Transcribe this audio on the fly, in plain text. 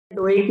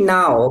do it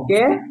now,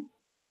 okay?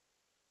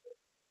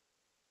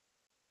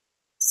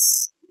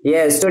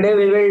 Yes, today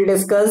we will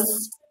discuss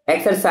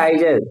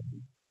exercises.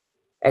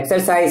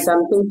 Exercise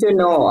something to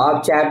know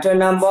of chapter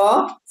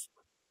number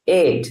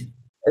 8,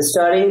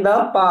 studying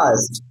the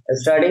past.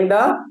 Studying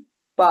the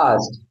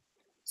past.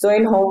 So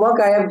in homework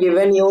I have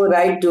given you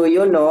right do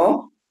you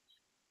know?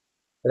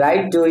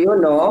 Right do you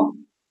know?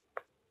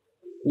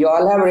 You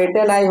all have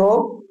written, I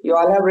hope. You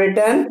all have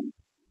written?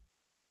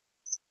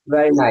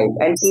 Very nice.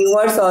 And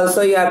keywords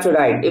also you have to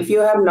write. If you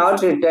have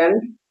not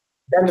written,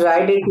 then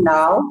write it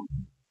now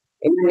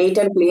in a neat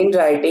and clean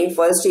writing.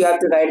 First, you have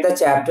to write the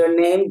chapter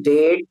name,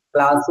 date,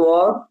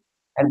 classwork,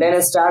 and then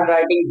start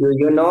writing do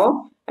you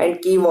know and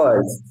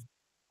keywords.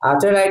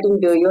 After writing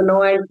do you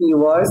know and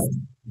keywords,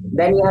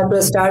 then you have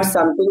to start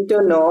something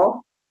to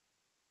know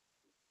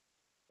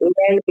A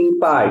and B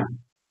part.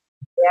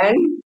 A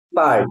and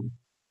part.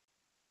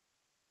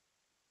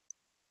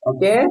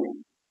 Okay?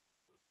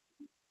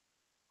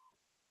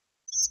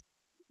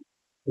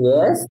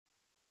 Yes.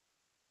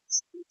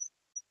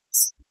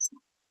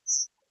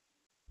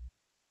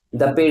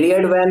 The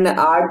period when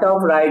art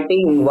of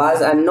writing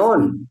was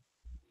unknown.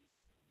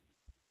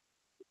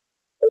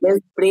 It is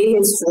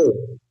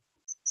prehistory.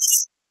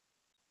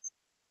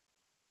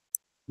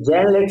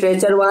 Jain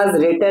literature was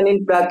written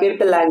in Prakrit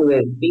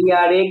language.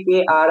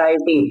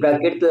 P-R-A-K-R-I-T.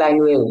 Prakrit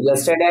language.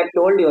 Yesterday I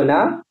told you,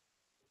 na?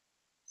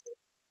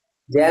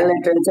 Jain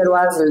literature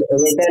was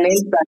written in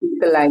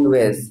Prakrit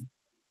language.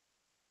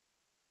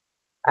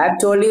 I have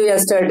told you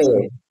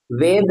yesterday.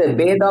 Ved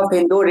of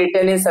Hindu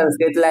written in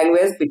Sanskrit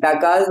language.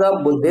 Pitakas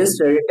of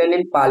Buddhist written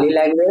in Pali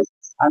language.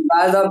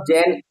 Anvas of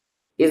Jain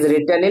is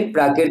written in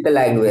Prakrit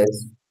language.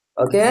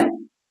 Okay?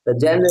 The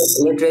Jain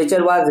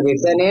literature was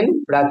written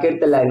in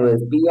Prakrit language.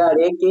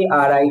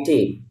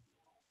 P-R-A-K-R-I-T.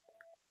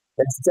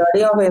 The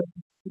study of it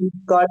is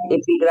called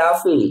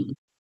epigraphy.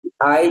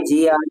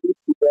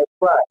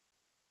 I-G-R-E-P-H-Y.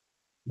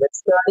 The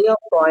study of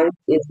coins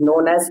is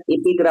known as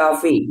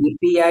epigraphy.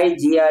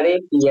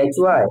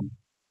 E-P-I-G-R-A-P-H-Y.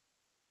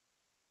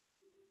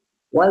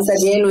 Once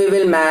again, we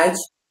will match.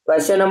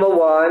 Question number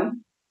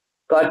 1.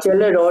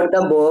 Kautilya wrote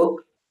the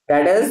book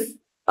that is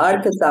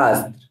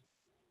Arthashastra.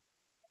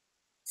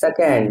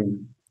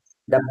 Second,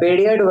 the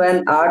period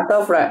when art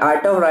of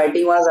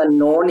writing was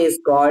unknown is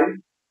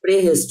called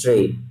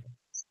prehistory.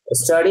 The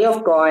study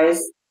of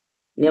coins,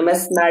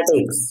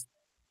 numismatics.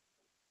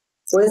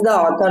 Who is the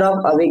author of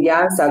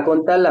Abhigyan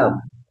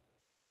Sakuntalam?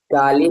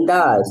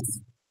 Kalidas.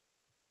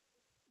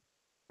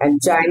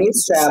 And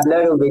Chinese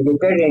traveler who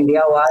visited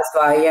India was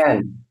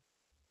Huayan.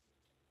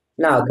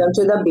 Now come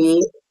to the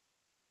B.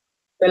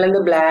 Fill in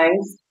the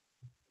blanks.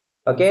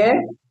 Okay.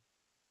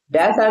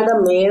 That are the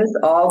remains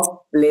of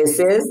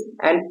places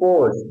and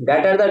ports.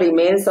 That are the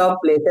remains of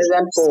places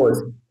and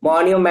ports.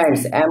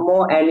 Monuments.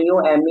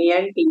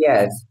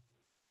 M-O-N-U-M-E-N-T-S.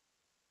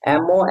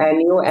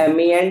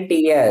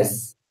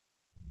 M-O-N-U-M-E-N-T-S.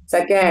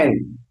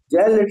 Second,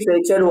 Jain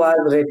literature was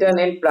written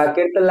in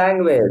Prakrit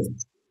language.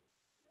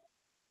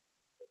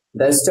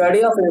 The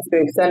study of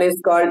inscription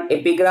is called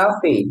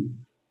epigraphy.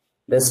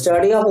 The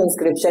study of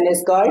inscription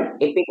is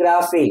called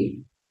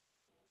epigraphy.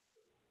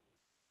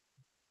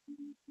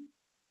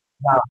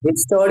 Now,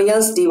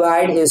 historians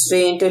divide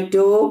history into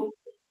two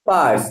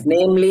parts,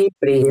 namely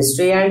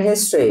prehistory and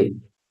history.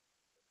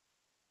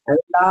 And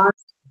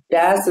last,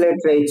 Dash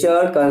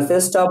literature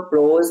consists of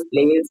prose,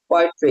 plays,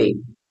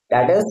 poetry.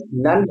 That is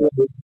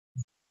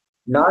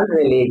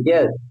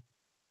non-religious.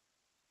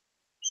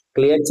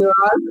 Clear to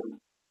all?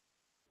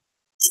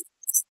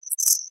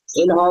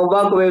 In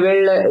homework, we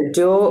will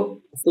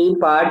do C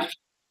part.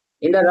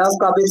 In the rough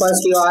copy,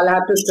 first you all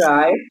have to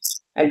try.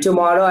 And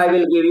tomorrow I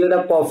will give you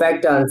the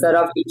perfect answer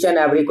of each and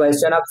every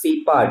question of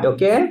C part.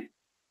 Okay?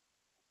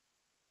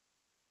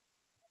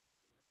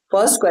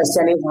 First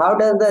question is, how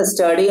does the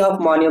study of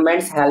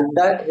monuments help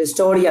the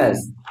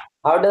historians?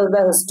 How does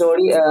the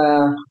study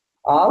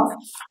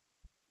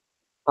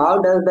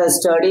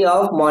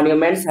of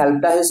monuments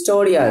help the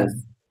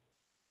historians?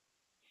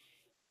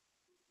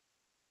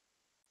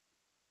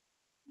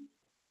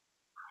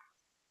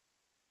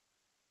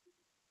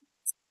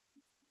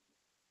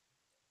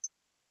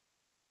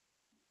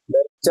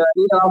 The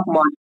study of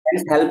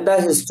monuments help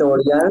the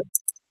historians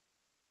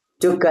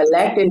to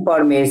collect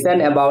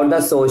information about the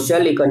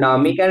social,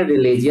 economic, and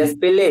religious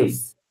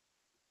beliefs.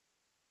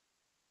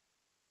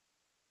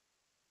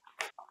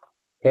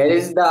 Here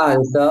is the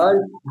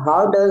answer.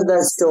 How does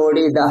the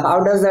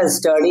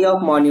study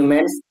of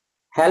monuments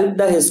help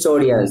the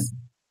historians?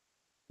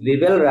 We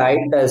will write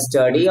the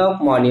study of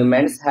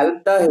monuments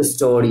help the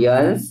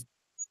historians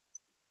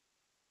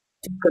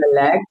to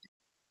collect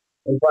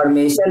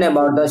information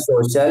about the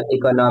social,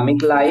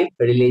 economic life,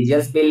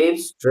 religious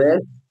beliefs, dress,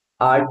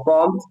 art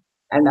forms,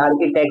 and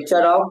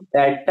architecture of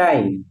that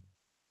time.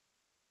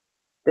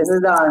 This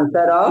is the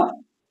answer of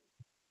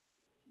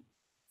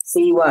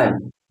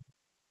C1.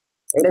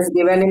 It is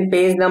given in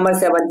page number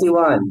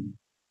 71.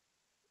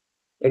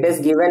 It is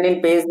given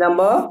in page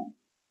number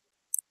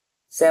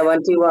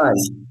 71.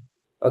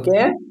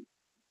 Okay?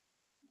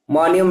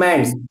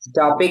 Monuments.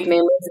 Topic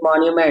name is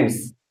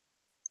monuments.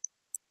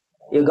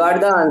 You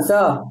got the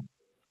answer?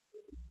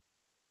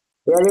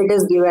 Here it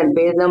is given,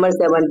 page number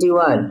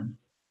 71.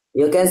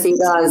 You can see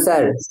the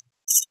answer.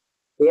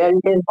 Here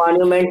it is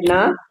monument,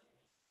 na?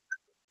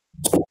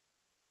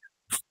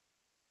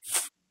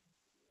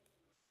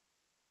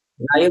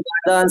 Now you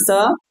got the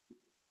answer?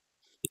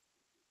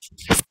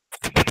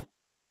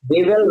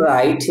 We will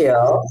write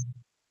here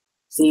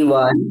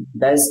C1.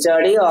 The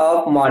study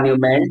of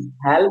monuments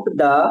help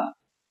the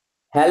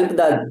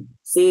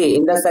see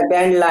in the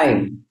second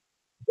line.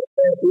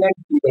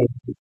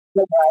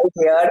 Right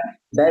here,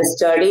 the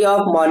study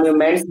of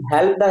monuments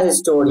help the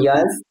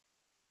historians.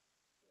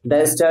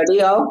 The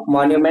study of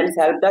monuments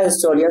help the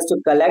historians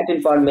to collect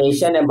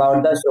information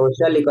about the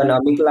social,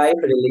 economic life,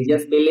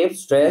 religious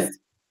beliefs, dress,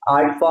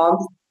 art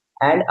forms,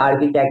 and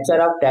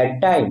architecture of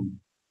that time.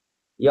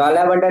 You all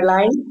have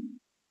underlined?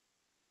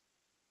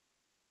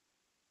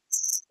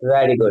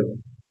 Very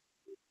good.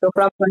 So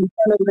from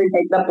question we will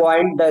take the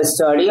point the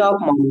study of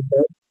monuments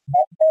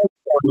help the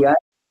historians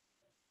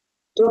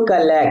to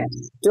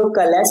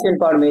collect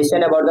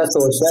information about the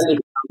social,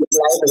 economic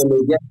life,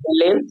 religious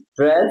beliefs,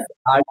 dress,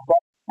 art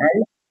form,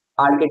 and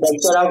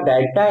architecture of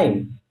that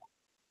time.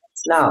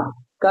 Now,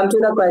 come to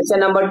the question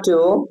number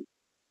two.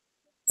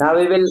 Now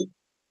we will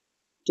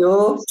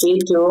two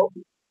C2.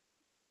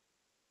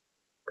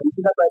 Come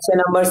to the question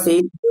number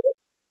C.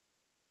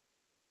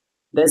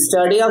 The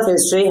study of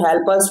history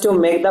help us to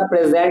make the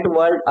present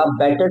world a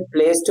better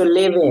place to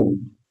live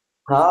in.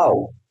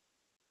 How?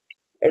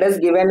 It is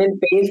given in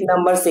page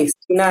number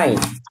 69.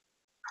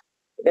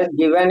 It is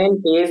given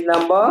in page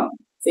number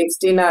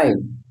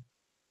 69.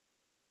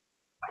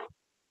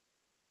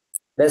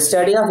 The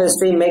study of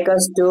history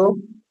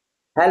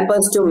help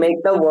us to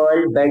make the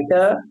world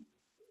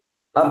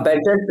a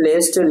better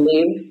place to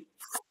live.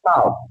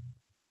 How?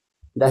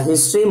 The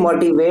history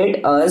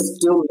motivate us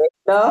to make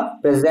the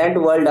present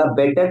world a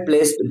better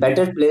place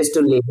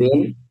to live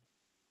in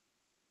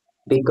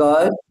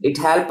because it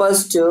help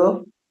us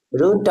to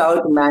root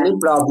out many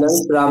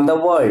problems from the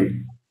world.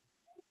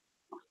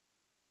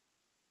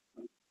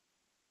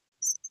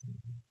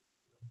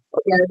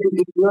 Okay, I will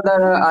give you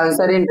the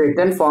answer in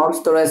written forms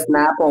through a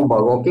snap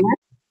homework. Okay,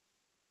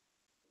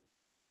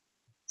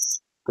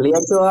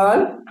 clear to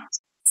all?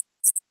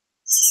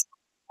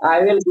 I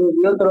will give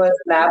you through a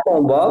snap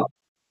homework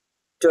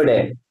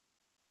today.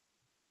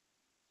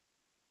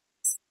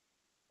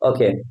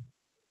 Okay.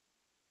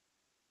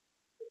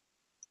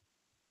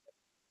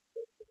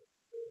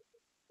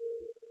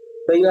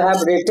 So you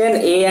have written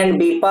A and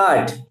B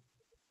part.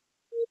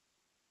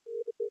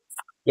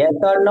 Yes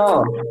or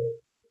no?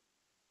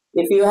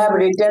 If you have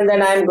written,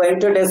 then I am going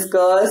to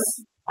discuss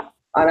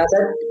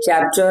another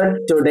chapter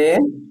today.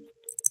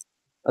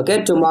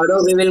 Okay,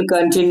 tomorrow we will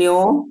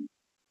continue.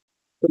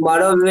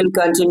 Tomorrow we will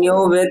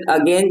continue with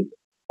again.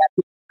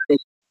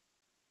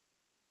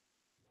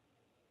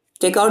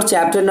 Take out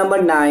chapter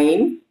number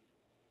 9.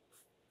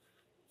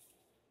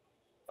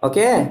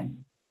 Okay.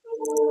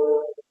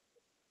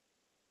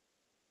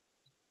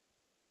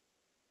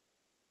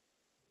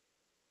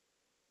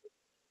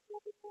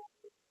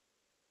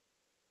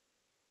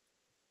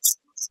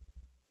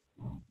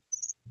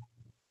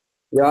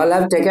 You all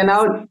have taken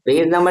out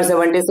page number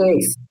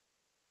 76.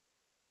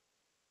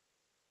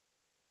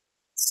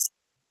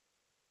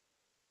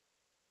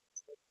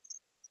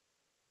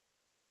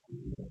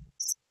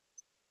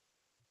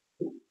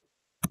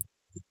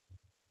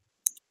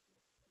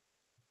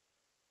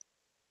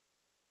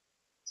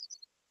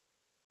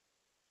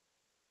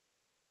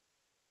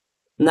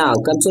 Now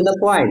come to the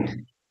point.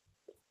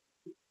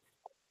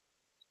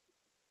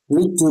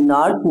 We do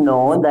not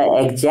know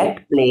the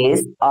exact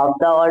place of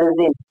the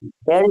origin.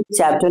 Here is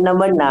chapter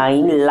number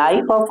 9,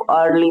 Life of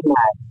Early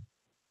Man.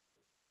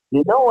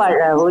 You know what?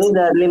 Who is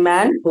early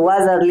man? Who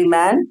was early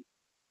man?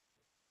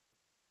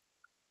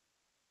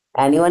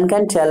 Anyone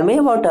can tell me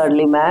about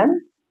early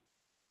man?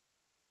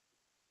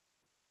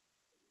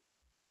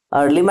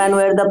 Early man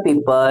were the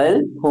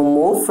people who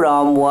moved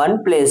from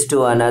one place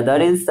to another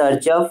in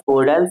search of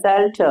food and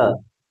shelter.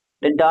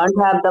 They don't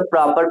have the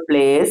proper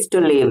place to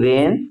live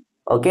in.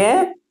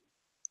 Okay?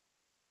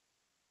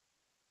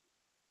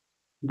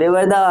 They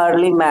were the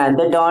early man.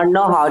 They don't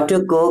know how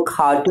to cook,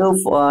 how to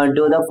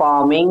do the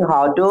farming,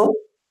 how to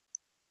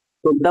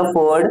cook the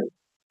food.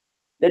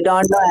 They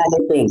don't know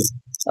anything.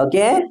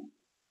 Okay?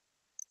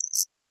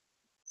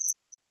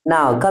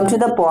 Now, come to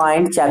the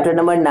point, chapter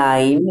number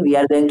 9. We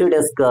are going to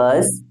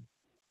discuss.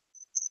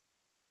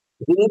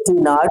 We do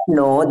not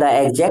know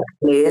the exact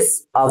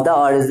place of the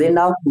origin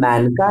of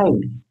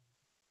mankind.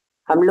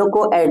 हम लोग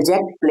को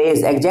exact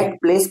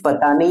place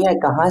पता नहीं है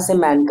कहाँ से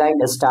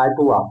Mankind start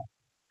हुआ,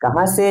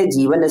 कहाँ से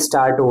जीवन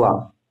स्टार्ट हुआ.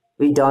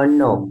 We don't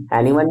know.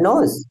 Anyone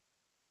knows?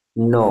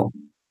 No.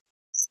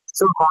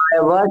 So,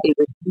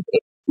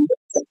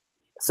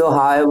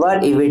 however,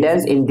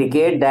 evidence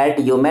indicate that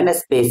human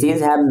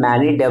species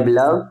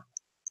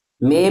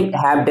may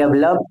have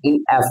developed in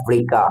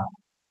Africa.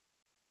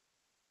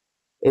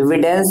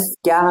 Evidence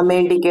क्या हमें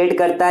इंडिकेट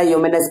करता है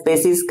ह्यूमन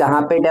स्पेसीज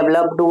कहाँ पे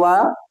डेवलप्ड हुआ?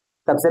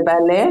 सबसे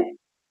पहले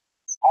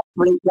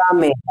अफ्रीका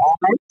में.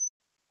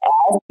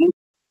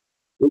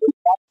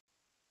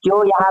 क्यों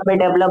यहाँ पे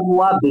डेवलप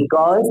हुआ?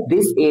 Because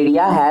this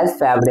area has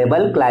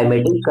favourable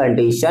climatic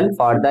condition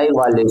for the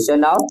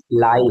evolution of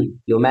life,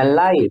 human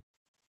life.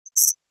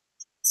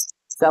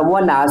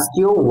 Someone asked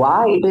you why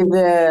it is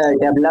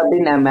developed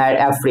in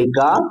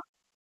Africa.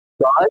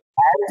 Because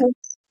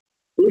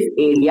this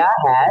area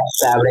has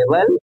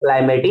favorable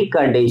climatic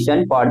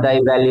condition for the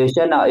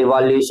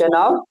evolution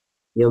of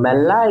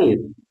human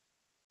life.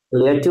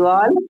 Clear to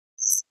all?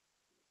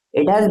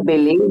 It has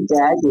believed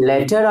that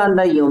later on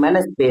the human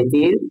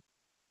species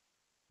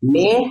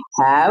may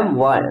have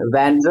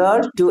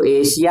wandered to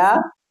Asia,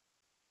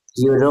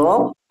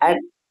 Europe and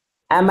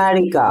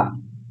America.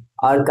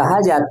 और कहा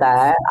जाता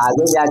है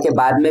आगे जाके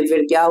बाद में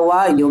फिर क्या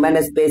हुआ?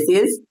 Human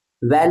species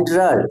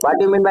wondered.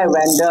 What you mean by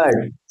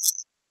wondered?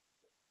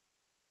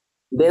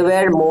 They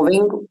were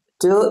moving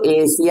to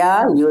Asia,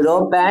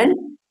 Europe and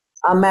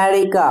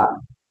America.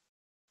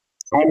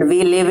 And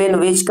we live in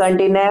which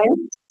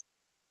continent?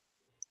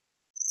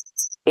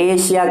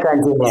 Asia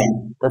continent.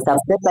 तो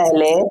सबसे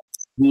पहले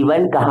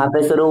जीवन कहाँ पे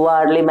शुरू हुआ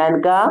अर्ली मैन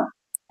का?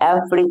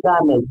 अफ्रीका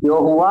में. क्यों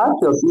हुआ?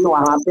 क्योंकि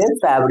वहां पे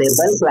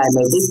फेवरेबल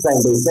क्लाइमेटिक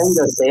कंडीशन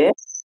जो थे,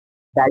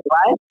 that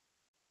was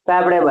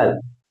favourable.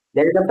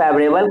 There is a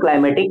favourable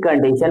climatic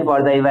condition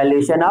for the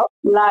evolution of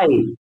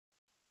life.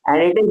 And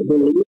it is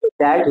believed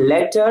that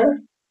letter,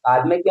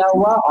 बाद में क्या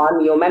हुआ? On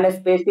human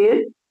species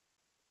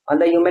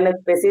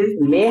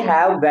may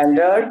have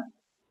wondered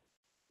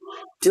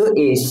to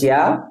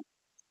Asia,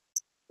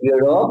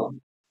 Europe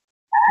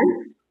and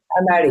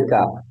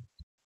America.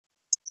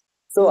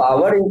 So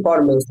our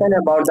information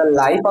about the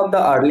life of the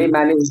early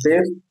man is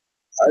based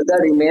on the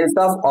remains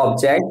of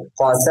objects,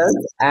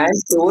 fossils,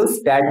 and tools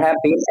that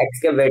have been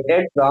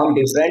excavated from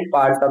different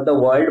parts of the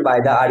world by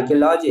the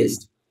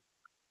archaeologists.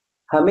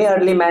 हमें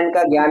early man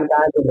का ज्ञान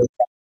कहाँ से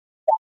मिलता है?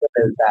 कहाँ से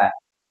मिलता है?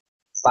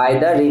 By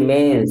the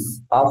remains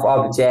of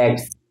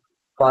objects,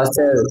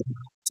 fossils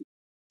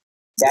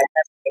that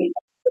have been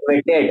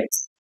excavated.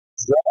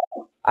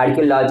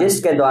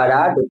 Archaeologist के द्वारा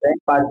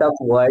डिफरेंट पार्ट ऑफ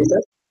वर्ल्ड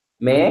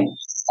में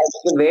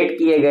एक्सकवेट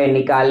किए गए,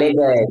 निकाले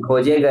गए,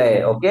 खोजे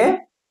गए. ओके,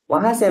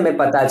 वहां से हमें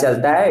पता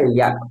चलता है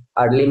या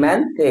अर्ली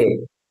मैन थे.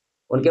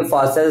 उनके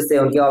फॉसिल से,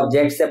 उनके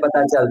ऑब्जेक्ट से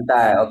पता चलता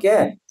है. ओके,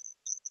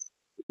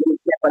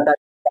 पता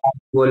चलता है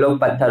वो लोग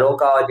पत्थरों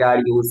का औजार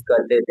यूज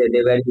करते थे.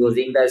 दे were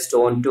using the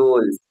stone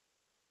tools.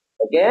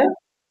 Okay,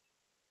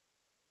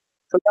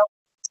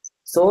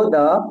 so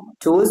the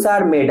tools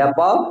are made up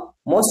of,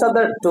 most of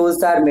the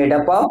tools are made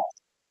up of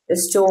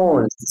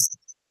stones.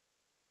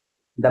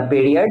 The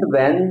period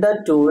when the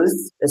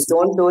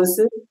stone tools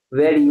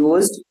were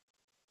used,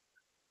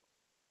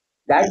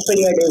 that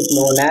period is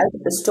known as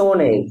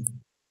Stone Age.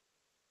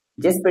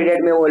 जिस period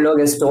में वो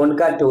लोग stone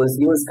का tools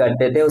use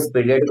करते थे, उस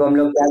period को हम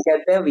लोग क्या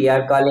कहते हैं? We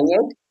are calling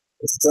it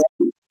stone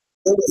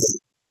age.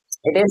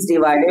 It is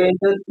divided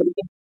into three.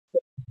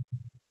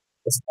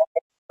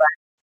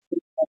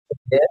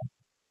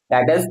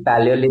 That is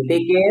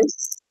Palaeolithic as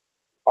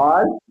और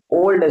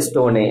ओल्ड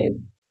स्टोन एज,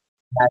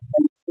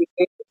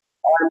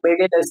 और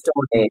middle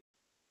stone age,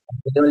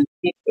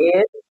 Palaeolithic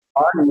as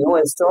और new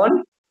stone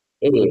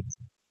age.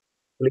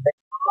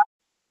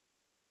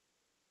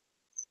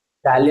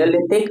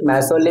 Palaeolithic,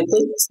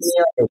 Mesolithic,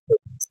 Neolithic.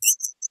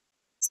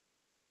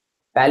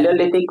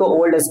 Palaeolithic को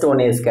ओल्ड स्टोन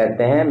एज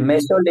कहते हैं,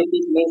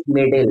 Mesolithic means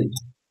middle,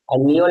 और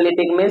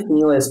Neolithic means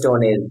new stone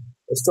age.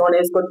 Stone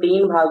age को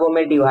 3 भागों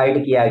में डिवाइड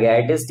किया गया.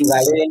 It is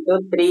divided into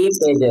 3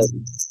 phases.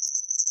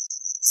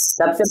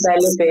 सबसे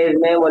पहले फेज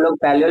में वो लोग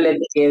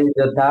पैलियोलिथिक एज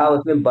जो था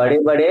उसमें बड़े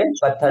बड़े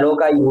पत्थरों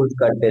का यूज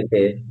करते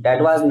थे.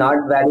 That was not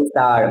very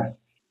sharp.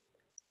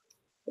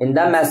 In the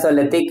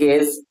Mesolithic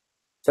as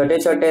छोटे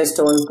छोटे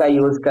स्टोन्स का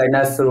यूज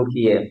करना शुरू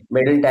किए,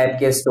 मिडिल टाइप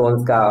के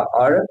स्टोन्स का,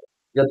 और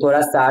जो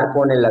थोड़ा शार्प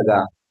होने लगा.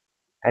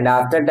 And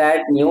after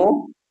that new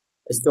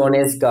stone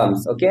age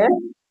comes. Okay,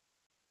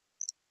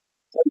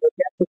 so you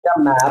can see the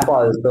map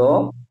also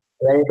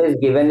where it is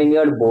given in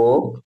your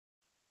book.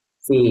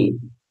 See,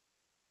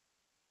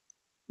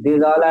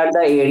 these all are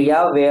the area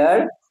where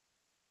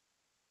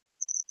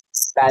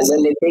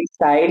Paleolithic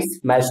sites,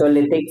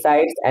 Mesolithic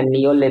sites, and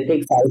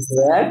Neolithic sites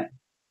were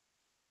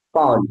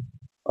found.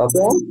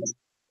 Okay.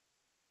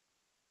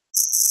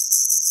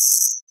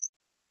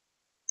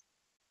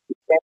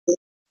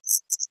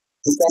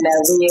 You can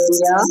every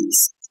area.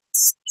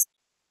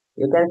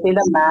 You can see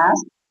the map.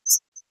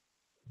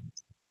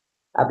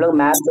 आप लोग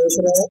map देख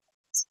रहे हैं?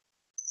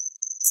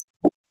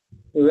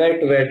 Wait.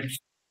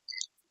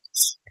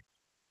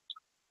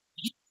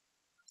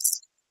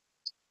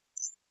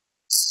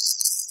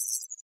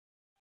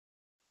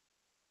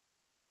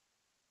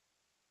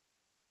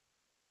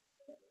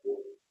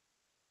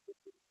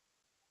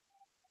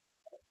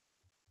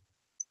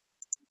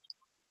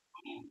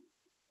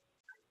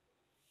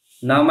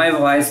 Now my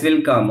voice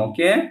will come.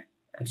 Okay.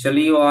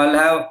 Actually, you all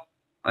have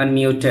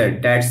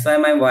unmuted. That's why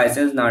my voice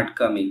is not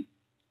coming.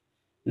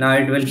 Now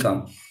it will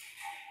come.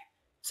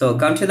 So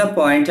come to the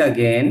point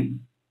again.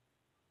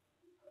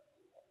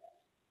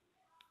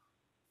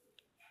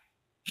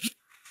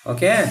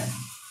 Okay.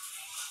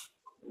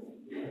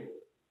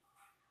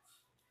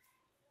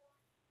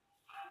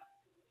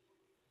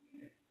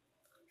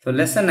 So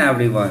listen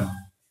everyone.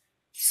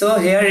 So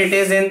here it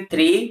is in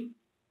 3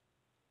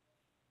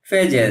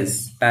 phases: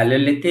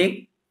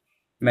 Paleolithic,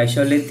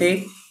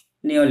 Mesolithic,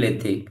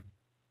 Neolithic.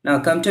 Now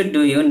come to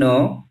do you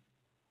know?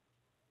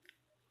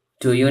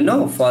 Do you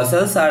know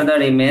fossils are the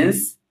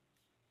remains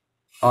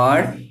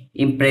or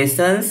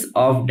impressions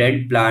of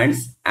dead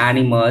plants,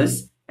 animals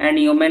and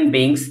human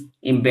beings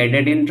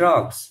embedded in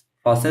rocks?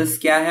 Fossils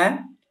क्या है?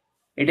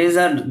 It is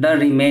the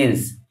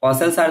remains.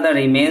 Fossils are the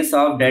remains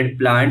of dead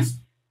plants,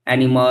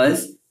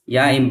 animals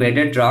या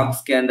embedded rocks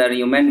के अंदर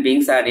human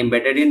beings are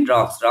embedded in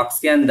rocks. Rocks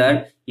के अंदर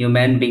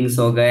human beings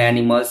हो गए,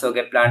 animals हो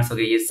गए, plants हो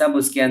गए, ये सब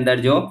उसके अंदर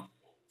जो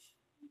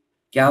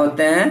क्या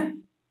होते हैं,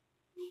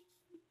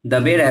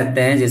 दबे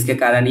रहते हैं, जिसके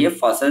कारण ये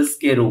fossils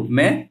के रूप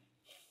में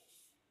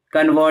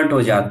convert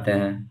हो जाते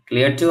हैं.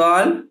 Clear to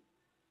all?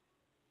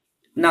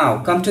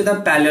 Now come to the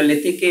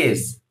Paleolithic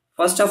age.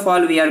 First of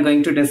all, we are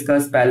going to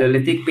discuss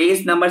Paleolithic.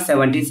 Page number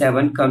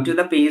 77. Come to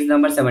the page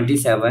number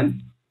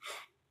 77.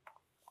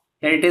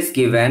 Here it is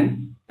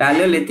given.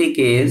 Paleolithic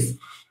age.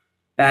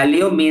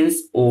 Paleo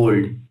means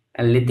old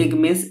and lithic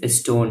means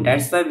stone.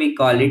 That's why we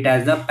call it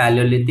as the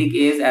Paleolithic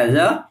age, as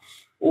a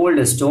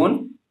old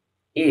stone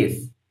age.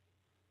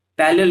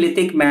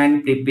 Paleolithic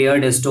man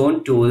prepared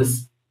stone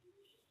tools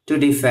to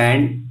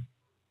defend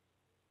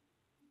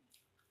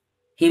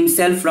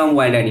himself from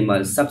wild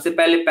animals. सबसे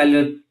पहले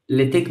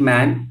Paleolithic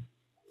man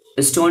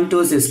stone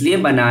tools इसलिए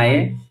बनाए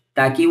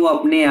ताकि वो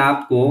अपने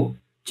आप को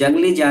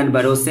जंगली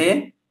जानवरों से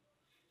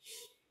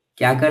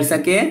क्या कर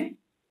सके,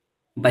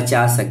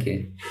 बचा सके.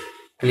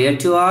 Clear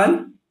to all?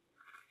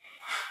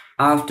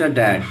 After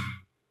that,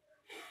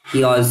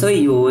 he also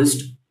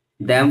used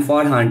them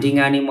for hunting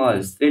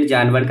animals. फिर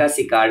जानवर का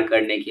शिकार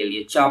करने के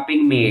लिए,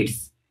 chopping meats,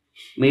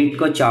 मीट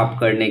को चॉप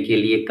करने के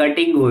लिए,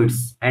 cutting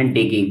woods and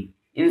digging,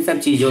 इन सब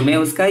चीजों में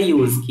उसका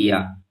यूज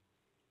किया.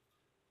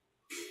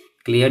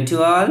 Clear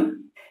to all?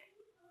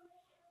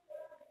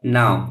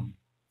 Now,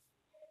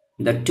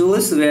 the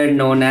tools were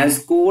known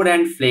as core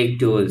and flake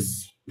tools.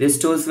 These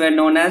tools were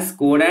known as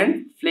core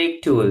and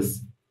flake tools.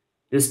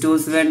 These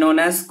tools were known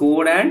as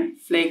core and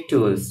flake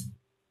tools.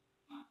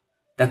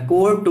 The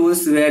core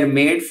tools were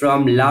made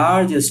from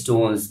large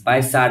stones by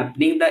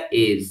sharpening the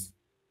edge.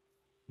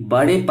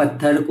 बड़े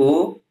पत्थर को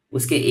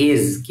उसके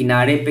as,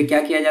 किनारे पे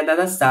क्या किया जाता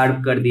था,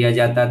 शार्प कर दिया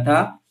जाता था,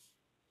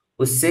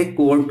 उससे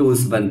कोर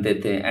टूल्स बनते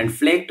थे. And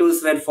flake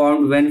tools where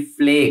formed when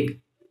flake,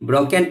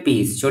 broken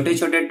piece, छोटे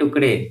छोटे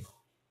टुकड़े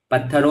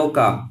पत्थरों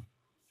का,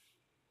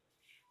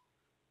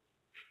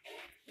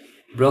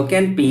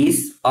 broken piece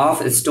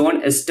of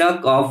stone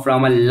stuck of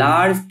from a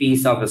large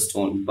piece of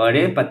stone.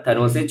 बड़े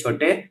पत्थरों से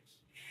छोटे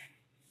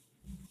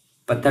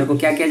पत्थर को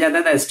क्या किया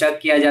जाता था, स्टक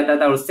किया जाता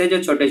था, उससे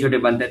जो छोटे छोटे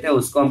बनते थे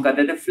उसको हम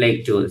कहते थे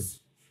flake tools.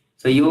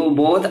 So you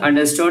both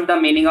understood the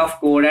meaning of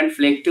core and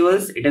flake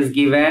tools. It is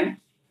given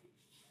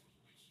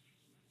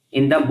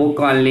in the book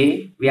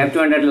only. We have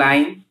to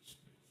underline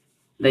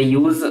the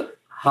use,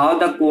 how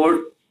the core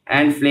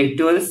and flake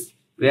tools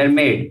were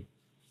made,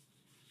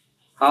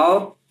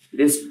 how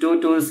these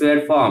two tools were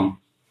formed.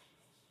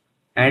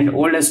 And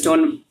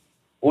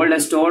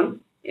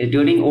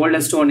during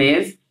old stone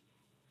age,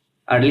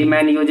 early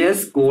man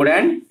uses core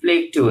and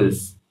flake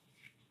tools.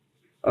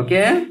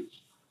 Okay.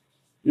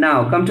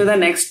 Now come to the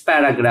next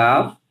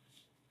paragraph.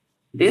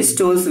 These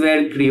tools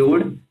were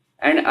crude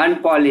and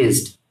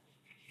unpolished.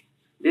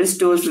 These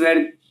tools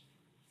were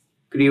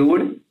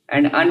crude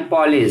and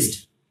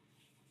unpolished.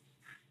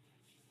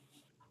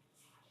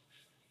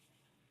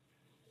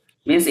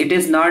 Means it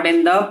is not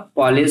in the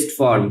polished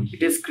form.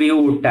 It is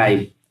crude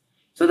type.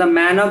 So the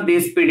man of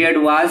this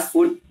period was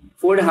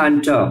food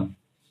hunter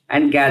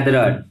and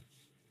gatherer.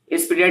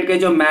 इस period के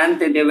जो man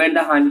थे, they were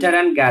the hunter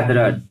and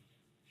gatherer.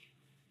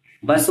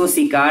 बस वो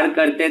शिकार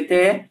करते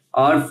थे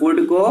और फूड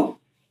को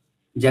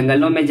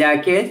जंगलों में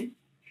जाके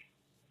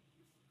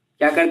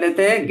क्या करते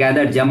थे,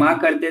 गैदर, जमा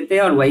करते थे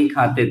और वही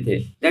खाते थे.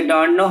 They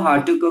don't know how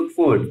to cook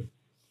food.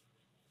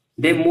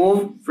 They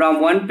move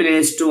from one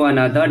place to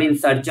another in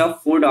search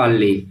of food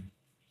only.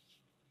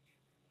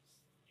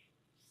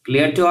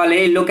 Clear to all?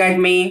 Hey, look at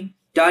me.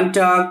 Don't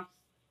talk.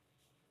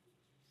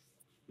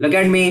 Look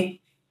at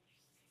me.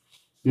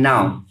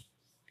 Now,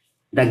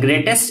 the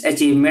greatest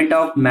achievement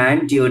of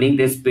man during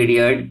this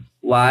period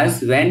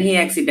was when he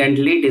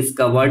accidentally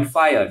discovered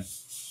fire.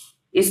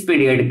 इस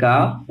period का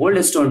old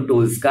stone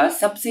tools का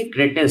सबसे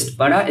greatest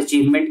बड़ा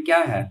achievement क्या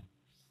है?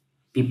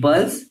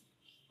 Peoples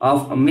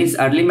of means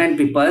early man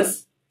peoples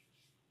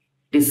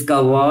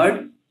discovered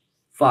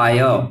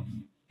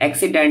fire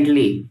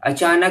accidentally.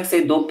 अचानक से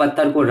दो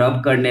पत्थर को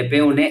रब करने पे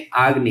उन्हें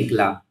आग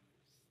निकला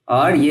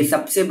और ये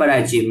सबसे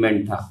बड़ा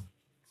अचीवमेंट था.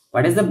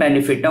 What is the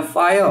benefit of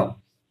fire?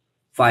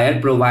 Fire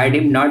provide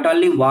him not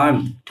only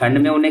warmth, ठंड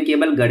में उन्हें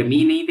केवल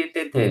गर्मी नहीं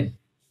देते थे,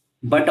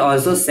 बट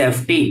ऑल्सो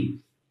सेफ्टी,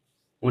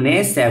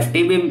 उन्हें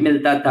सेफ्टी भी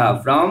मिलता था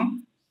फ्रॉम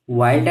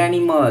वाइल्ड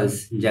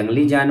एनिमल्स,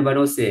 जंगली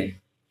जानवरों से.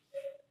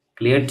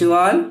 Clear to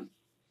all?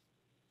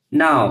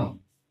 Now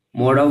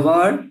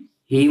moreover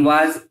he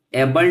was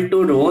able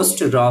to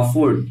roast raw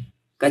food.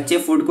 कच्चे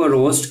फूड को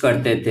रोस्ट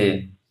करते थे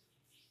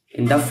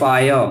in the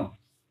fire.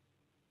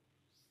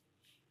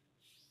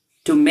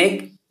 To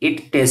make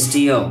it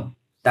tastier,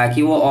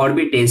 ताकि वो और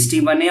भी टेस्टी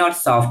बने और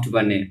सॉफ्ट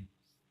बने।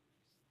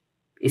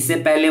 इससे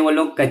पहले वो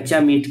लोग कच्चा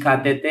मीट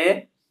खाते थे।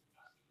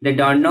 They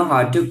don't know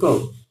how to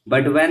cook,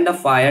 but when the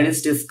fire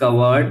is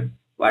discovered,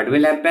 what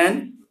will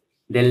happen?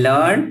 They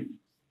learn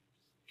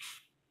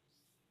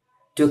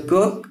to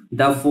cook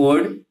the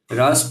food,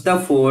 roast the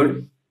food,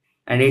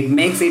 and it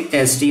makes it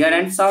tastier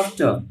and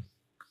softer.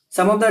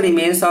 Some of the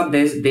remains of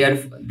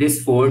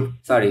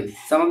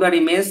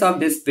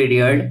this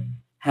period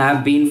have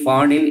been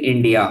found in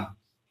India.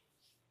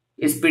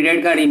 इस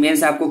period का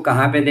remains आपको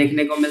कहाँ पे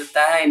देखने को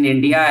मिलता है? In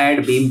India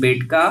at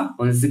Bhimbetka,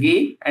 Hunsgi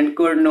and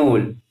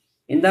Kurnool.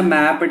 In the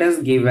map it is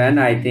given,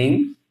 I think.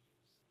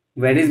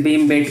 Where is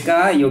Bhimbetka?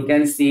 You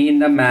can see in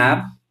the map.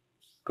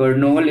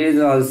 Kurnool is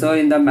also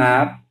in the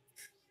map.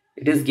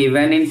 It is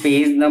given in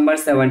page number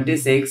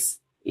 76,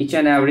 each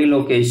and every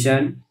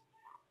location.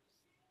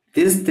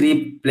 These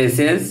three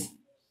places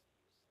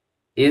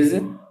is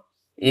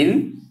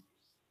in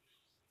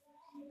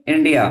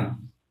India.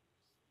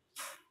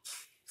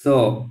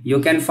 So you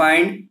can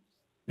find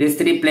these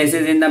three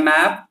places in the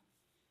map.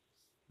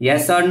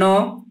 Yes or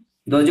no?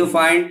 Those you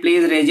find,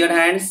 please raise your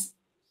hands.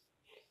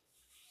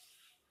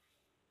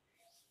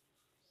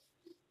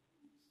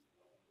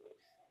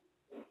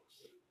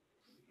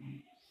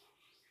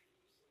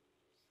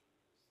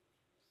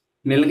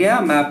 मिल गया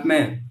map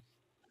में?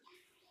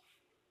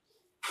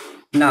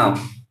 Now,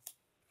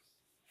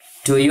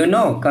 do you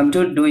know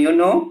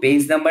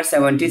page number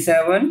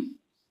 77?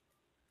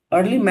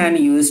 Early man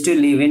used to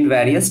live in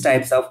various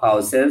types of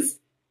houses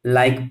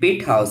like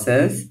pit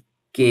houses,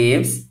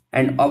 caves,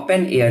 and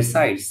open air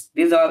sites.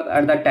 These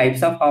are the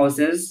types of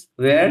houses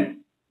where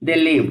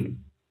they lived.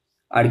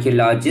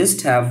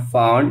 Archaeologists have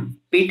found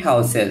pit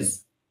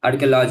houses.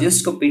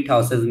 Archaeologists को pit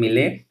houses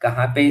मिले.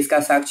 कहाँ पे इसका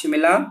साक्ष्य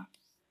मिला?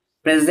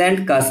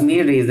 Present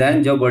Kashmir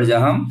region, जो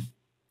बुरजहम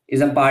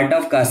is a part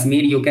of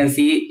Kashmir. You can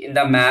see in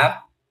the map,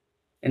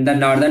 in the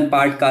northern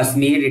part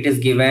Kashmir, it is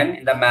given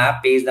in the map,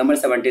 page number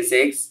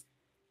 76,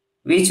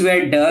 which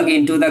were dug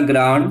into the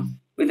ground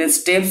with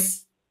steps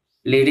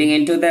leading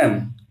into them.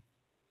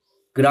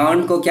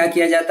 Ground को क्या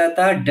किया जाता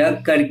था?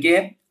 डग करके,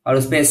 और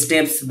उस पे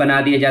steps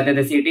बना दिए जाते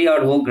थे सिटी,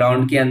 और वो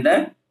ग्राउंड के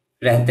अंदर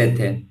रहते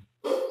थे.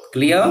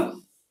 Clear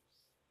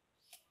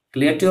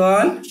to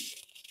all?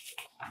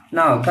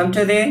 Now come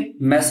to the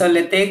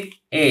Mesolithic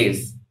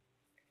age.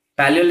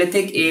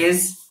 Paleolithic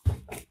age,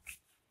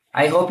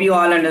 I hope you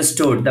all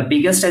understood. The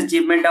biggest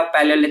achievement of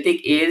Paleolithic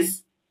age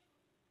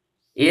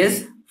is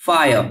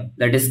fire.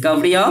 The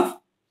discovery of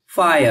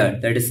fire.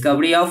 The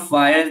discovery of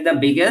fire is the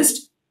biggest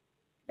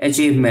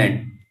achievement.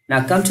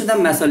 Now come to the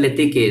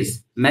Mesolithic age.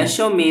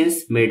 Meso means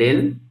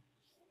middle.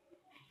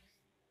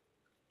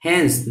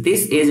 Hence,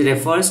 this age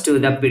refers to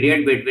the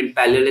period between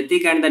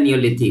Paleolithic and the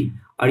Neolithic.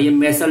 और ये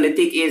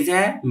Mesolithic as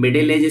है,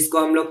 middle age इसको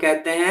हम लोग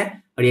कहते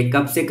हैं. और ये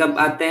कब से कब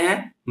आते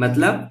हैं?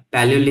 मतलब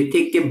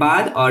पैलियोलिथिक के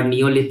बाद और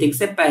नियोलिथिक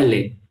से पहले.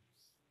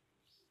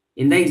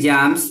 In the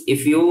exams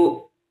if you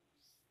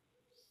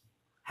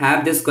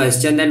have this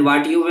question, then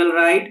what you will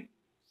write?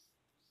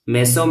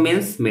 Meso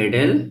means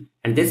middle,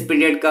 and this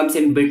period comes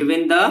in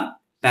between the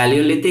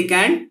Palaeolithic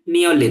and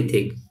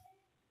Neolithic.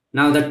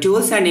 Now the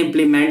tools and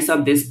implements of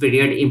this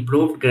period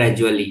improved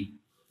gradually.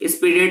 इस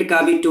period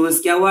का भी tools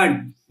क्या हुआ?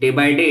 Day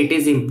by day it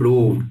is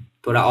improved.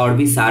 थोड़ा और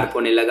भी sharp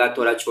होने लगा,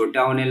 थोड़ा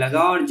छोटा होने लगा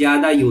और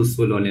ज्यादा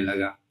यूजफुल होने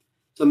लगा.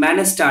 So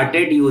man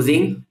started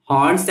using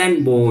horns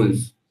and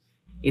bones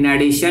in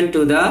addition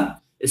to the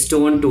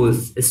stone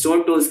tools.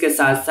 Stone tools के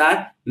साथ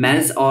साथ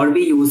मैंस और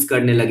भी यूज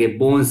करने लगे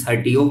बोन्स,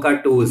 हड्डियों का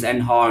tools,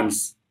 and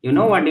horns. You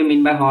know what you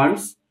mean by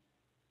horns?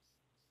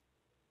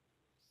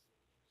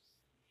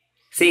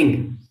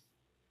 Singh.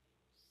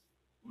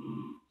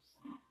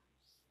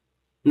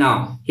 Now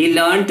he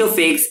learned to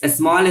fix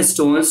small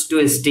stones to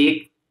stick.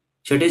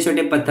 छोटे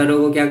छोटे पत्थरों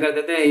को क्या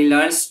करते थे? He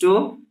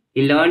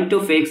learned to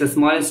fix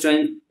small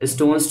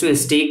stones to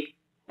stick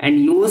and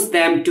use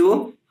them to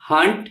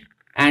hunt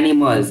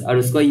animals. और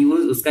उसका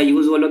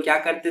use वो लोग क्या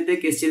करते थे?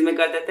 किस चीज में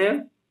करते थे?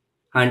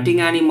 Hunting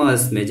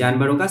animals में,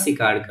 जानवरों का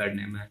शिकार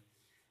करने में.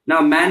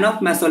 Now man of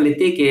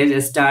Mesolithic age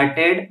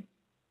started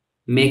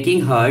making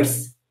huts.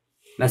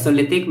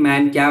 Mesolithic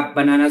man क्या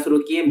बनाना शुरू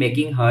किए?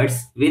 Making huts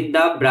with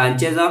the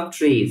branches of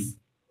trees.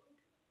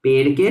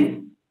 पेड़ के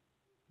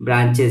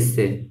ब्रांचेस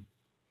से.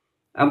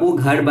 अब वो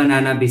घर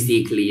बनाना भी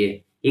सीख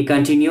लिए. He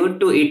continued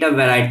to eat a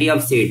variety of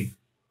seed.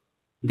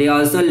 They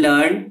also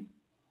learned,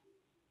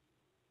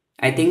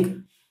 I think,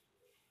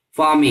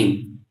 farming.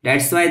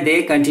 That's why they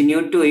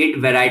continued to eat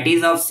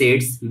varieties of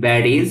seeds,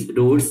 berries,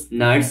 roots,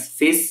 nuts,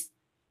 fish,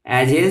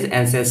 as his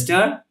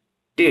ancestor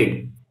did.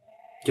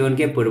 जो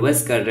उनके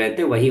पूर्वज कर रहे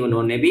थे वही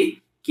उन्होंने भी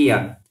किया.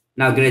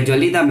 Now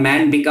gradually the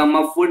man become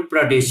a food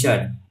producer.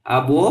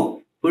 अब वो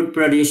फूड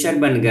प्रोड्यूसर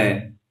बन गए.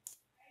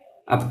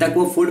 अब तक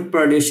वो फूड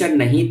प्रोड्यूसर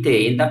नहीं थे.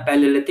 In the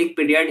Palaeolithic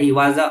period he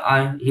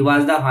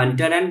was the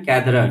Hunter and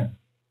gatherer.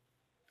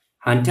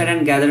 Hunter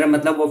and gatherer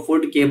मतलब वो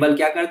फूड केवल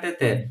क्या करते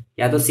थे?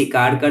 या तो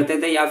शिकार करते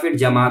थे या फिर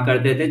जमा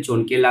करते थे,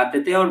 चुन के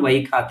लाते थे और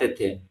वही खाते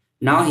थे.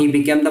 Now he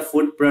became the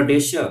food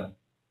producer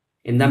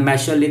in the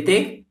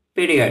Mesolithic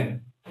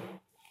period.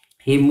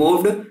 He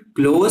moved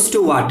close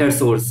to water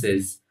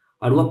sources.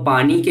 और वो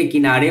पानी के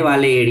किनारे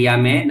वाले एरिया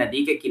में,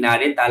 नदी के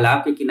किनारे,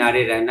 तालाब के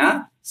किनारे रहना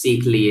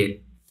सीख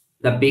लिए.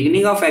 The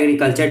beginning of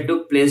agriculture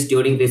took place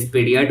during this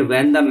period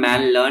when the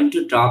man learned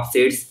to drop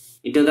seeds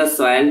into the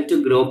soil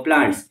to grow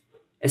plants.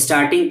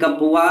 Starting कब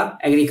हुआ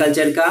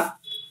एग्रीकल्चर का?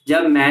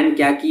 जब मैन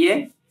क्या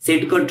किए,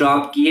 सीड को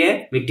ड्रॉप किए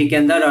मिट्टी के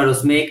अंदर और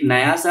उसमें एक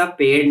नया सा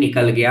पेड़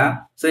निकल गया.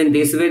 So in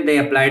this way they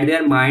applied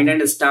their mind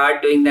and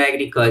start doing the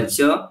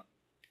agriculture,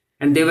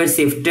 and they were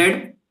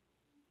shifted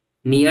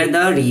near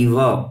the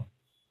river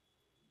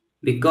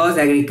because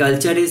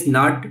agriculture is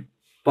not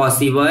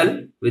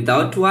possible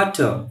without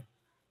water.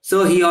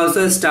 So he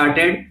also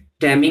started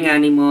taming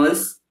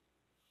animals.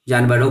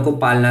 जानवरों को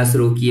पालना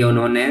शुरू किया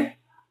उन्होंने.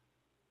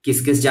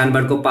 किस किस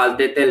जानवर को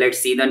पालते थे? Let's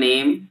see the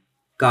name.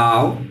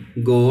 Cow,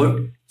 goat,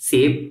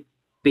 sheep,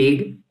 pig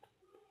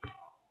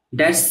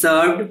that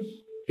served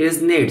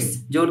his needs,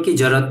 जो उनकी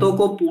जरूरतों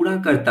को पूरा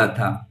करता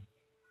था.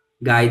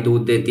 गाय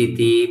दूध देती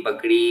थी,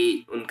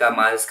 बकरी उनका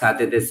मांस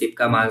खाते थे, sheep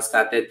का मांस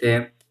खाते थे,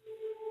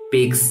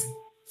 pigs.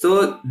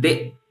 So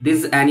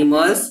these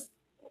animals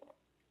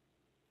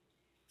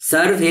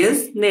serve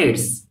his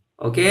needs.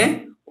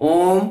 Okay.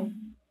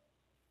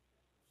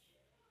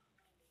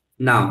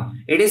 Now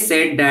it is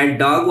said that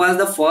dog was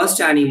the first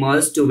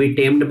animals to be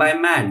tamed by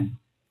man.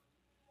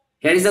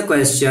 Here is a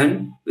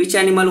question. Which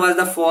animal was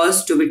the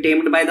first to be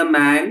tamed by the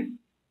man?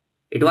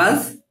 It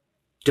was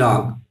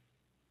dog.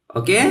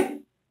 Okay.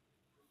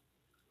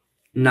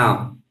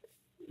 Now,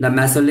 the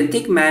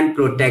Mesolithic man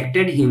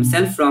protected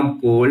himself from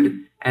cold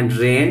and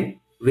rain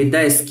with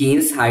the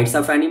skins, hides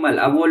of animal.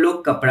 अब वो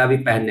लोग कपड़ा भी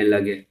पहनने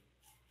लगे.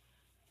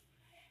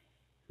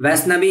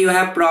 Vaishnavi, you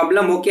have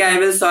problem. Okay, I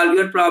will solve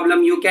your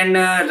problem. You can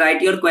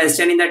write your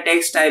question in the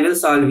text. I will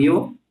solve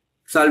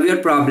your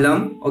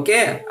problem.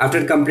 Okay,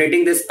 after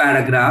completing this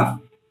paragraph.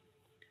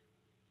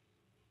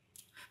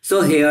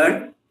 So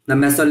here, the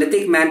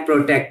Mesolithic man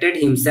protected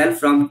himself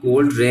from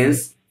cold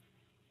rains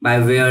by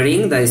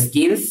wearing the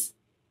skins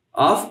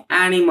of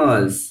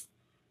animals.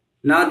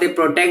 Now they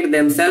protect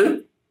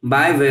themselves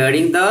by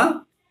wearing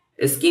the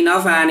skin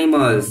of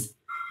animals.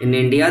 In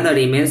India, the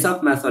remains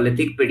of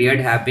Mesolithic period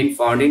have been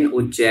found in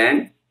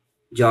Ujjain,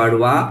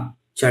 Jodhwa,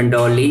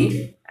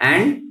 Chandoli,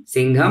 and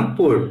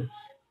Singhampur.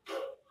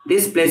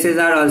 These places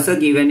are also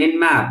given in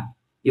map.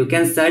 You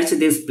can search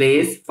this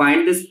place,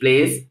 find this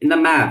place in the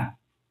map.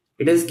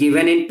 It is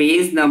given in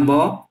page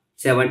number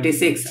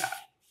 76.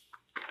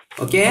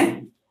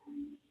 Okay.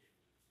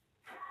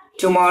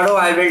 Tomorrow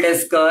I will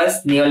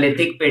discuss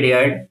Neolithic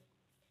period.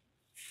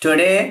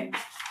 Today,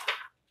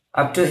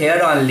 up to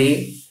here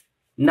only.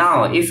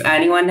 Now, if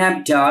anyone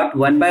have doubt,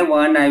 one by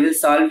one, I will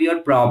solve your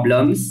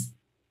problems.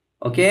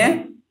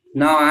 Okay.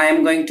 Now, I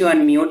am going to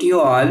unmute you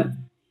all.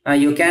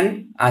 You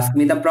can ask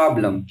me the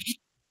problem.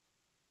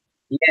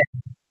 Yes.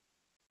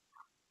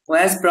 Who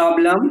has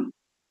problem?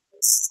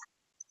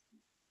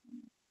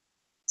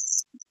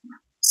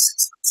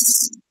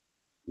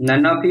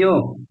 None of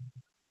you.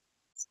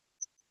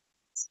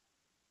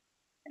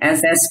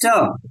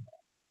 Ancestor.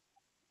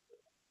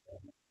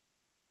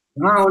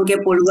 हाँ, उनके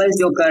पूर्वज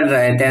जो कर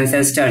रहे थे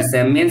ancestors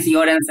से, means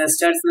your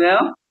ancestors were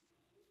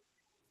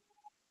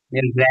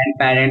their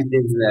grandparents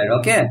is were,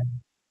 okay,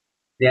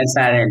 their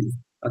parents,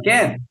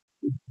 okay.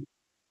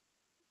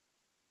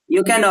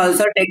 You can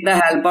also take the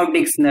help of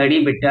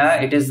dictionary,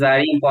 beta. It is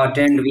very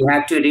important. We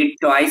have to read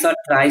twice or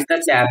thrice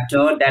the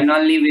chapter. Then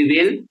only we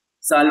will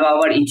solve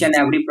our each and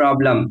every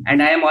problem.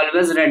 And I am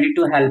always ready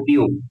to help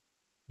you.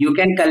 You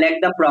can collect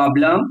the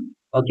problem,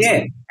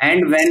 okay.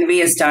 And when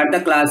we start the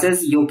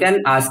classes, you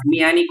can ask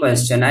me any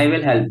question. I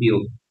will help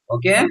you,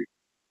 okay.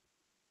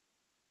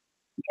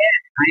 Yes,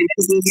 I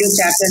will give you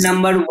chapter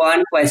number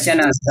 1 question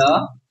answer,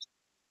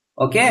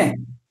 okay.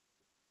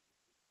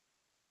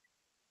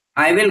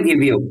 I will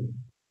give you.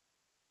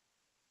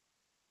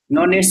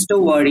 No needs to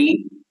worry.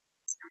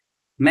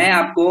 मैं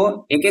आपको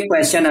एक एक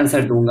question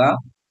answer दूंगा.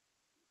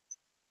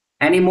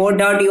 Any more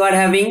doubt you are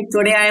having?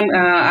 Today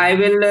I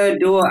will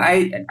do.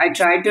 I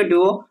try to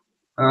do.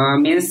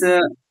 Means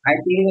I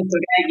think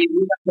today I give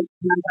you the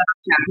question answer of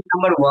chapter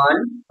number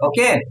 1.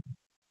 Okay.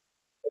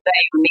 The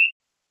evening.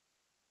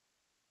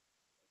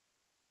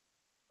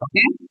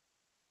 Okay.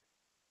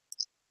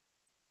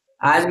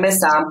 आज मैं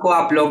शाम को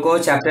आप लोग को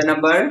chapter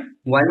number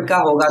 1 का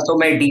होगा, तो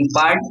मैं डी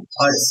पार्ट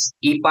और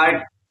ई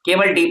पार्ट,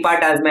 केवल डी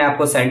पार्ट आज मैं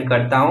आपको सेंड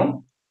करता हूं.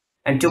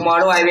 And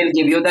tomorrow I will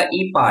give you the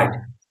E part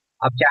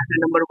of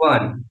chapter number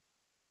 1.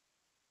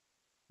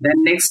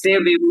 Then next day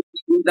we will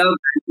give you the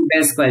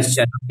best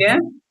question. Okay.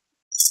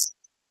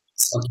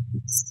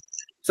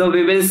 So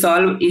we will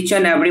solve each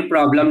and every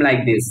problem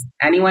like this.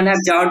 Anyone have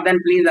doubt, then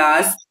please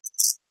ask,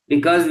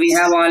 because we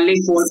have only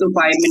 4 to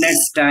 5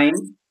 minutes time.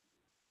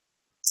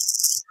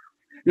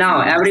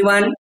 Now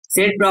everyone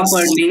sit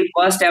properly.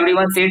 First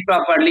everyone sit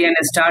properly and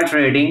start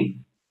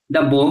reading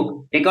the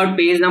book. Take out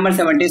page number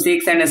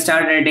 76 and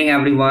start reading,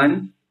 everyone.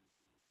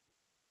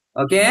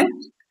 Okay.